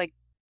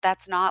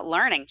not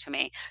learning to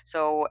me.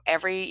 So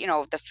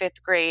the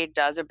 5th grade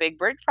does a big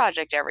bridge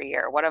project every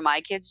year. What do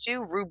my kids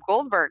do? Rube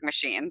Goldberg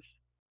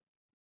machines.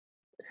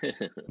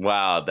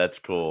 Wow, that's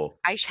cool.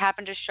 I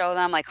happened to show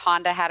them, like,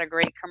 Honda had a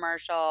great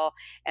commercial,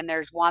 and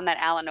there's one that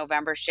Alan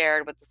November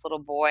shared with this little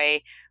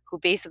boy who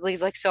basically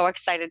is, like, so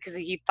excited because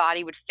he thought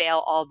he would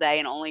fail all day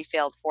and only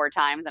failed 4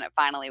 times, and it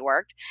finally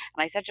worked.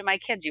 And I said to my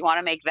kids, "You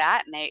wanna make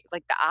that?" And they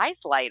like, the eyes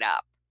light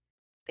up.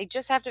 They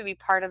just have to be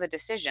part of the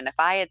decision. If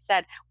I had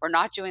said, "We're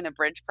not doing the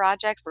bridge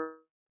project, we're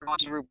going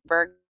to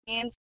Rupert,"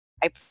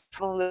 I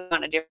probably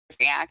want a different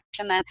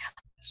reaction then.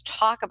 Let's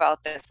talk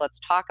about this. Let's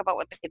talk about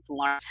what the kids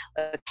learn.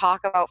 Let's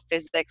talk about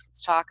physics.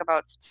 Let's talk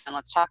about STEM.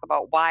 Let's talk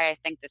about why I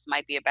think this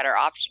might be a better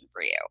option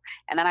for you.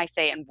 And then I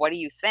say, and what do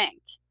you think?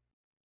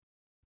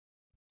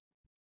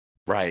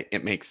 Right.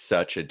 It makes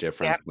such a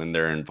difference Yep. when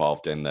they're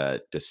involved in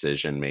the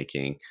decision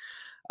making.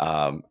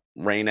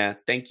 Raina,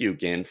 thank you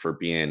again for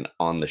being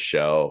on the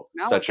show.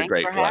 No, Such a thanks for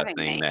great having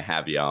blessing me. to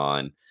have you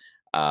on.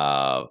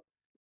 Uh,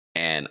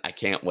 and I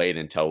can't wait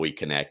until we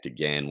connect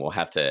again. We'll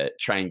have to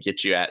try and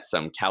get you at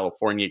some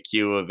California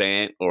Q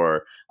event,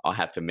 or I'll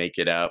have to make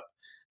it up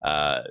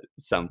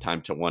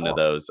sometime to one of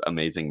Well, those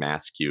amazing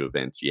Mass Q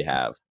events you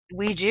have.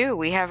 we do.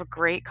 We have a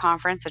great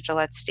conference at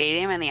Gillette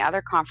Stadium, and the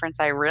other conference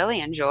I really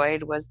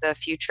enjoyed was the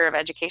Future of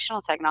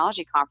Educational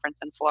Technology Conference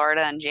in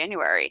Florida in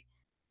January.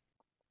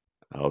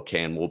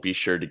 Okay, and we'll be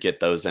sure to get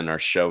those in our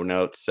show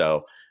notes.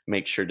 So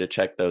make sure to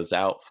check those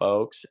out,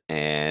 folks.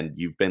 And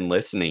you've been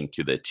listening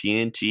to the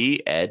TNT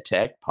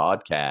EdTech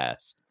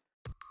Podcast.